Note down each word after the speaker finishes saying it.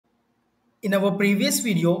In our previous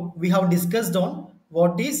video, we have discussed on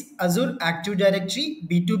what is Azure Active Directory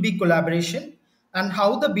B2B collaboration and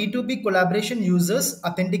how the B2B collaboration users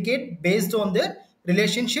authenticate based on their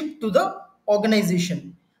relationship to the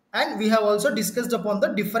organization. And we have also discussed upon the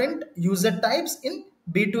different user types in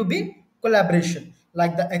B2B collaboration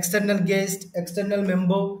like the external guest, external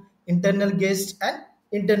member, internal guest and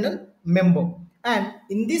internal member. And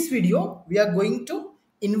in this video, we are going to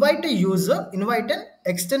invite an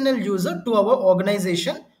external user to our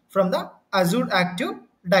organization from the Azure Active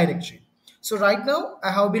Directory. So right now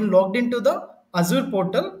I have been logged into the Azure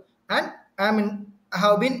portal and I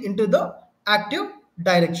have been into the Active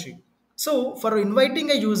Directory. So for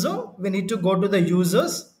inviting a user, we need to go to the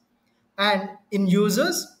users, and in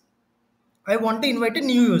users I want to invite a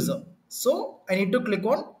new user. So I need to click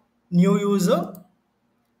on new user,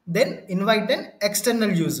 then invite an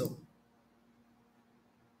external user.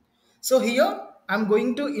 So here I'm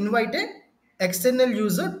going to invite an external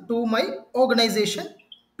user to my organization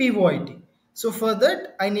POIT. So for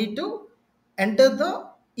that I need to enter the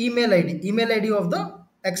email ID of the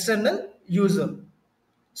external user.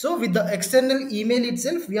 So with the external email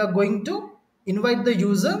itself, we are going to invite the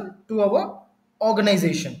user to our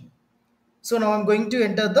organization. So now I'm going to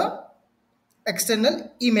enter the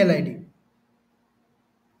external email ID.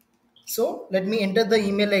 So let me enter the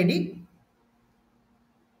email ID.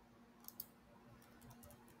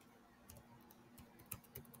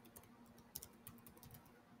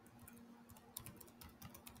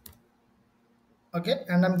 Okay,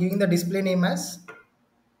 and I'm giving the display name as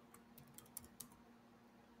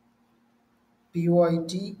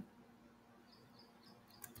POIT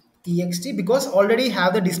ext because already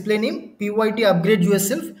have the display name POIT upgrade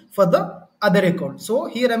yourself for the other account. So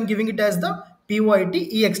here I'm giving it as the POIT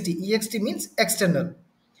ext. Ext means external.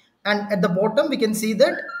 And at the bottom we can see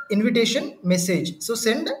that invitation message. So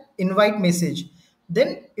send invite message.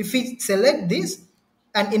 Then if we select this,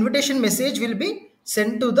 an invitation message will be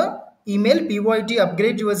sent to the email POIT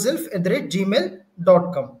upgrade yourself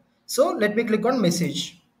 @gmail.com. So let me click on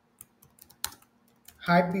message.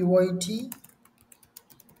 Hi POIT,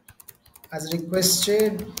 as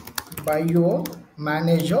requested by your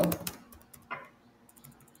manager,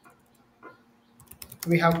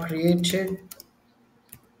 we have created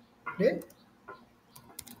a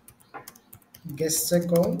guest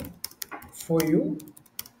account for you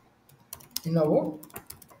in our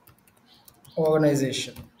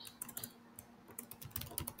organization.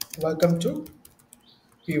 Welcome to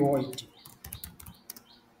POIT.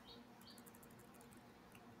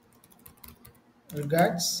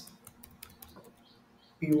 Regards,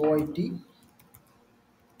 POIT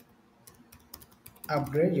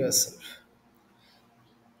upgrade yourself.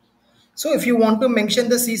 So if you want to mention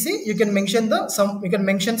the CC, you can mention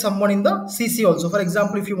someone in the CC also. For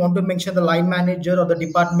example, if you want to mention the line manager or the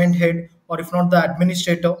department head, or if not the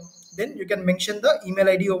administrator, then you can mention the email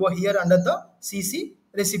ID over here under the CC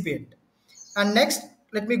recipient. And next,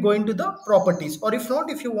 let me go into the properties, or if not,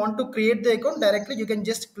 if you want to create the account directly, you can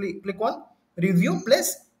just click on review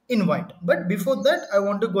plus invite. But before that, I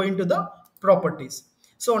want to go into the properties.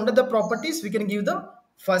 So under the properties, we can give the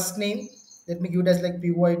first name. Let me give it as like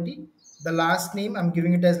POIT. The last name, I'm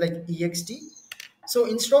giving it as like ext. So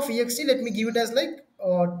instead of ext, let me give it as like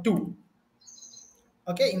 2.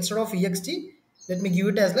 Okay, instead of ext, let me give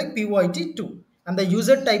it as like POIT2, and the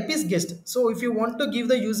user type is guest. So if you want to give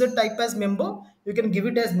the user type as member, you can give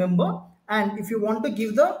it as member, and if you want to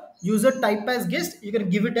give the user type as guest, you can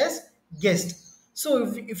give it as guest.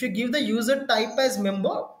 So if you give the user type as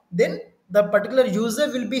member, then the particular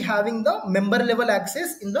user will be having the member level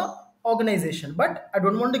access in the organization. But I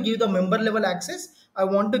don't want to give the member level access, I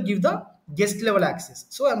want to give the guest level access.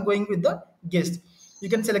 So I'm going with the guest. You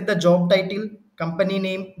can select the job title, company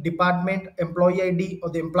name, department, employee ID, or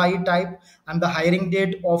the employee type, and the hiring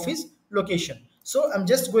date, office location. So I'm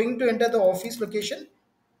just going to enter the office location,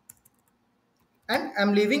 and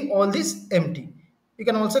I'm leaving all this empty. You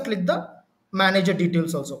can also click the manager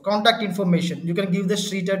details also. Contact information, you can give the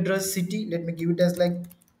street address, city. Let me give it as like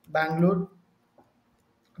Bangalore.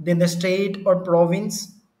 Then the state or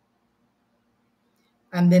province,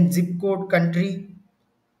 and then zip code, country,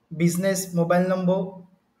 business, mobile number.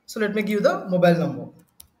 So let me give the mobile number.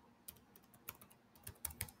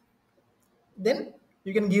 Then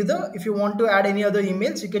you can give the, if you want to add any other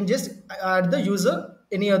emails, you can just add the user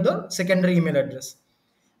any other secondary email address.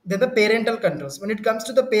 Then the parental controls. When it comes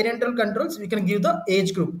to the parental controls, we can give the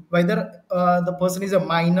age group, whether the person is a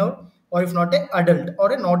minor, or if not a adult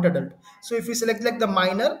or a not adult. So if you select like the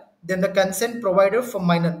minor, then the consent provider for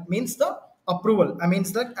minor means the approval, I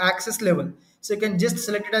means the access level. So you can just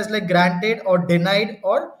select it as like granted or denied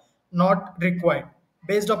or not required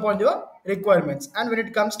based upon your requirements. And when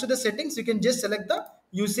it comes to the settings, you can just select the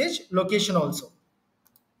usage location also.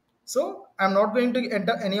 So I'm not going to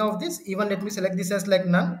enter any of this. Even let me select this as like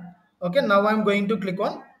none. Okay, now I'm going to click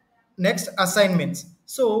on next assignments.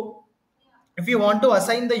 So if you want to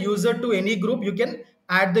assign the user to any group, you can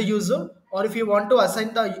add the user, or if you want to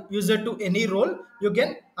assign the user to any role, you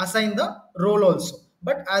can assign the role also.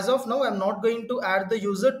 But as of now, I'm not going to add the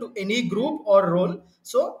user to any group or role.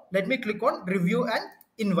 So let me click on review and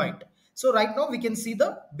invite. So right now we can see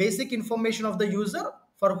the basic information of the user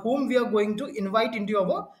for whom we are going to invite into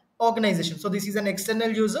our organization. So this is an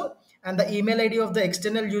external user, and the email ID of the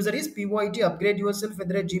external user is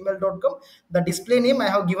pytupgradeyourself@gmail.com. The display name I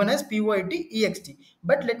have given as pytext,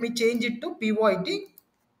 but let me change it to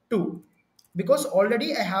pyt2, because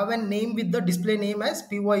already I have a name with the display name as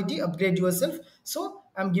pyt upgrade yourself. So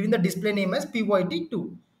I'm giving the display name as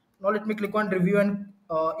pyt2. Now let me click on review and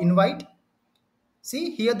invite.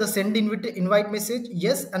 See here the send invite message.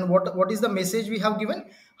 Yes, and what is the message we have given?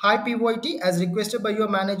 Hi PYT, as requested by your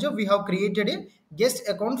manager, we have created a guest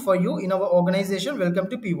account for you in our organization. Welcome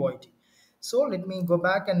to PYT. So let me go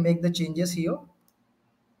back and make the changes here.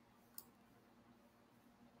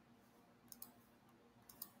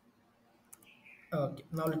 Okay,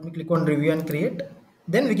 now let me click on review and create.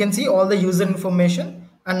 Then we can see all the user information.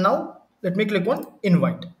 And now let me click on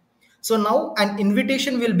invite. So now an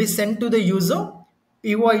invitation will be sent to the user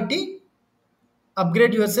PYT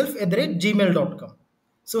upgrade yourself at gmail.com.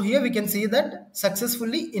 So here we can see that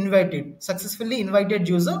successfully invited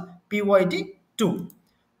user pyt2.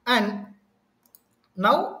 And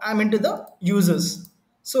now I'm into the users.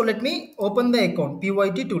 So let me open the account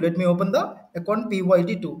pyt2. Let me open the account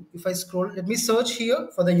pyt2. If I scroll, let me search here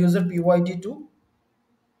for the user pyt2.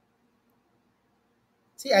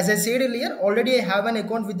 See, as I said earlier, already I have an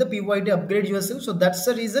account with the PYT upgrade yourself. So that's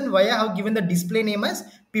the reason why I have given the display name as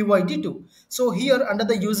PYT2. So here under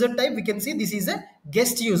the user type, we can see this is a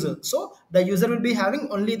guest user. So the user will be having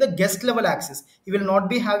only the guest level access. He will not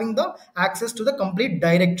be having the access to the complete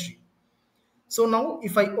directory. So now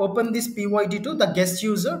if I open this PYT2, the guest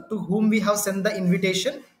user to whom we have sent the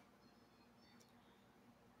invitation.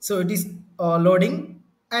 So it is loading,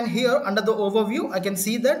 and here under the overview I can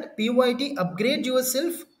see that pyt upgrade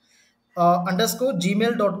yourself underscore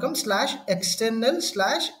gmail.com slash external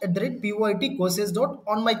slash at the rate pyt courses dot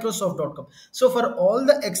on microsoft.com. So for all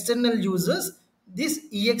the external users, this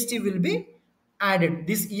ext will be added.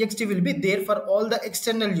 This ext will be there for all the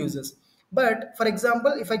external users. But for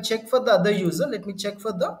example, if I check for the other user, let me check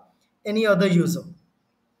for the any other user.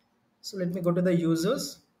 So let me go to the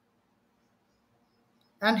users.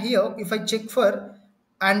 And here, if I check for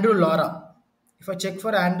Andrew Laura, if I check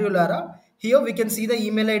for Andrew Laura, here we can see the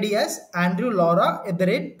email ID as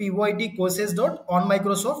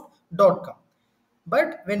andrewlaura@pytcourses.onmicrosoft.com.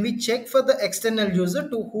 But when we check for the external user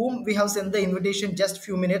to whom we have sent the invitation just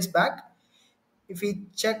few minutes back, if we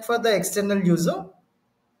check for the external user,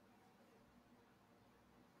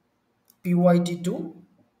 pyt2,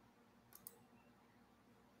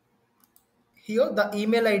 here the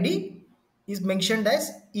email ID is mentioned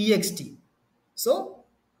as ext. So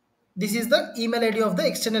this is the email ID of the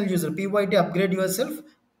external user pyt upgrade yourself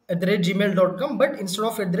at gmail.com, but instead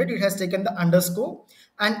of at it has taken the underscore,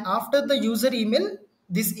 and after the user email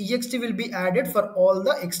this ext will be added for all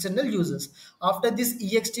the external users. After this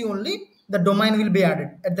ext only the domain will be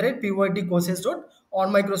added at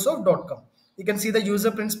pytcourses.onmicrosoft.com. You can see the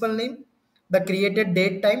user principal name, the created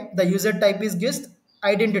date time, the user type is guest,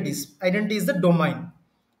 identity is the domain.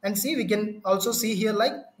 And see, we can also see here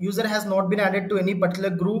like user has not been added to any particular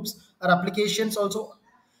groups or applications also,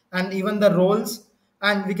 and even the roles.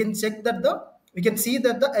 And we can check that we can see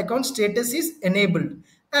that the account status is enabled.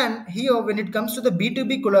 And here when it comes to the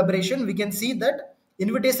B2B collaboration, we can see that the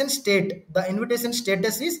invitation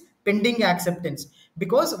status is pending acceptance,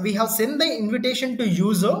 because we have sent the invitation to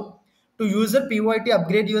user pyt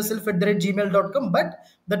upgrade yourself @gmail.com, but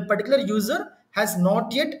that particular user has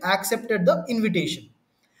not yet accepted the invitation.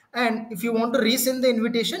 And if you want to resend the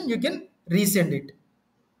invitation, you can resend it.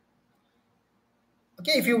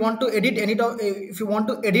 Okay, if you want to edit any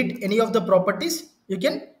of the properties, you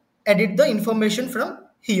can edit the information from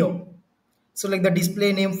here. So like the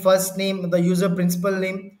display name, first name, the user principal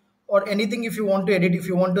name, or anything. If you want to edit, if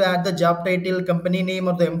you want to add the job title, company name,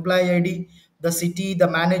 or the employee ID, the city, the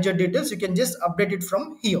manager details, you can just update it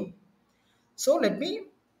from here. So let me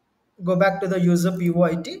go back to the user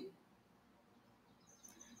pyt.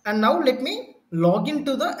 And now let me log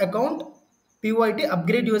into the account pyt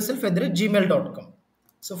upgrade yourself @gmail.com.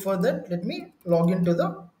 So for that, let me log into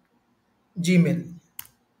the Gmail.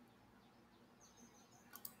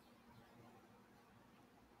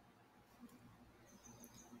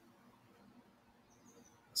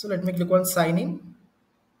 So let me click on sign in,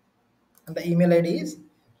 and the email ID is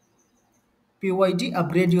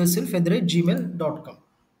pytupgradeyourself@gmail.com.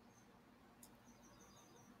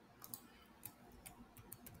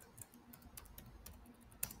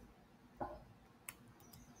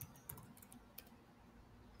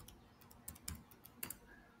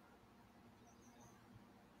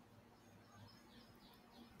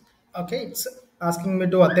 Okay, it's asking me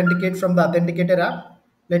to authenticate from the authenticator app.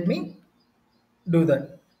 Let me do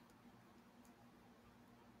that.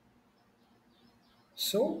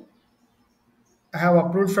 So I have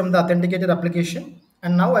approved from the authenticator application,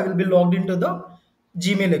 and now I will be logged into the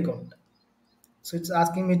Gmail account. So it's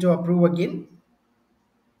asking me to approve again.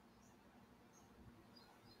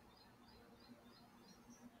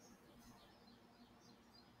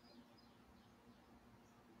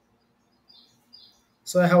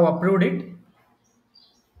 So I have approved it.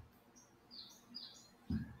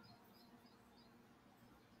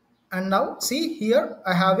 And now see here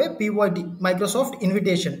I have a PYT Microsoft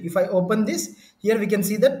invitation. If I open this, here we can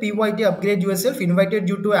see that PYT upgrade yourself invited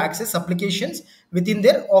you to access applications within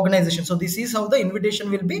their organization. So this is how the invitation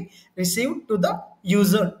will be received to the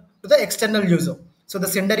user, to the external user. So the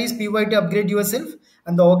sender is PYT upgrade yourself,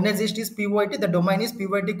 and the organization is PYT. The domain is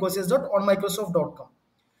pytcourses.onmicrosoft.com.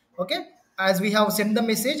 Okay, as we have sent the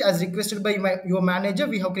message as requested by your manager,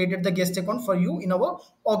 we have created the guest account for you in our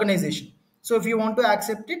organization. So if you want to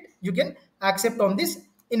accept it, you can accept on this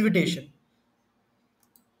invitation.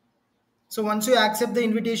 So once you accept the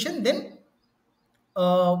invitation, then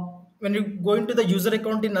uh, when you go into the user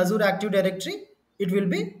account in Azure Active Directory, it will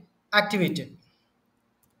be activated.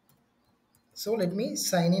 So let me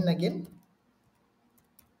sign in again.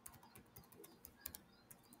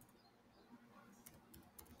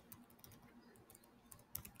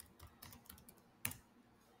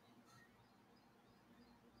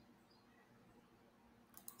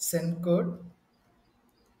 Send code.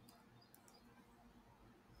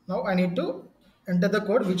 Now I need to enter the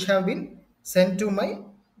code which have been sent to my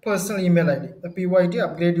personal email ID, the pyt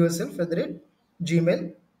upgrade yourself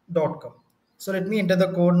 @gmail.com. So let me enter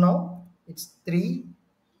the code now. It's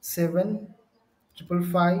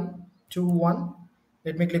 375551.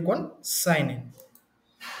 Let me click on sign in.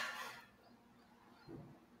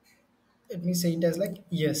 Let me say it as like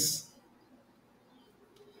yes.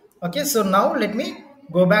 Okay, so now let me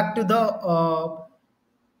go back to the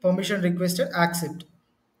permission requested, accept.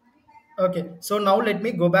 Okay, so now let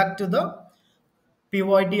me go back to the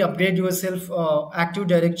PYT upgrade yourself Active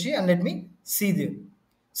Directory, and let me see there.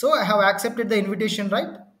 So I have accepted the invitation,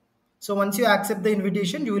 right? So once you accept the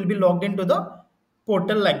invitation, you will be logged into the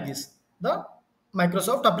portal like this, the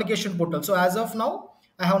Microsoft application portal. So as of now,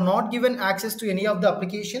 I have not given access to any of the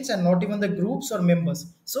applications and not even the groups or members.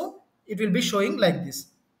 So it will be showing like this.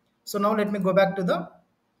 So now let me go back to the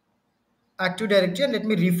Active Directory and let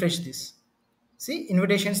me refresh this. See,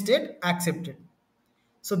 invitation state accepted.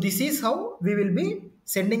 So this is how we will be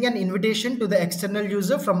sending an invitation to the external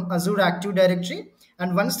user from Azure Active Directory.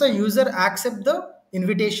 And once the user accepts the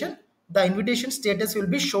invitation status will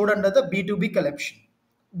be showed under the B2B collection.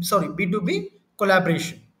 Sorry, B2B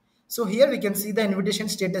collaboration. So here we can see the invitation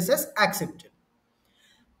status as accepted.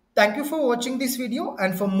 Thank you for watching this video,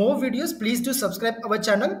 and for more videos, please do subscribe our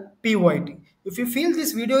channel PYT. If you feel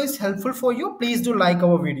this video is helpful for you, please do like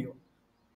our video.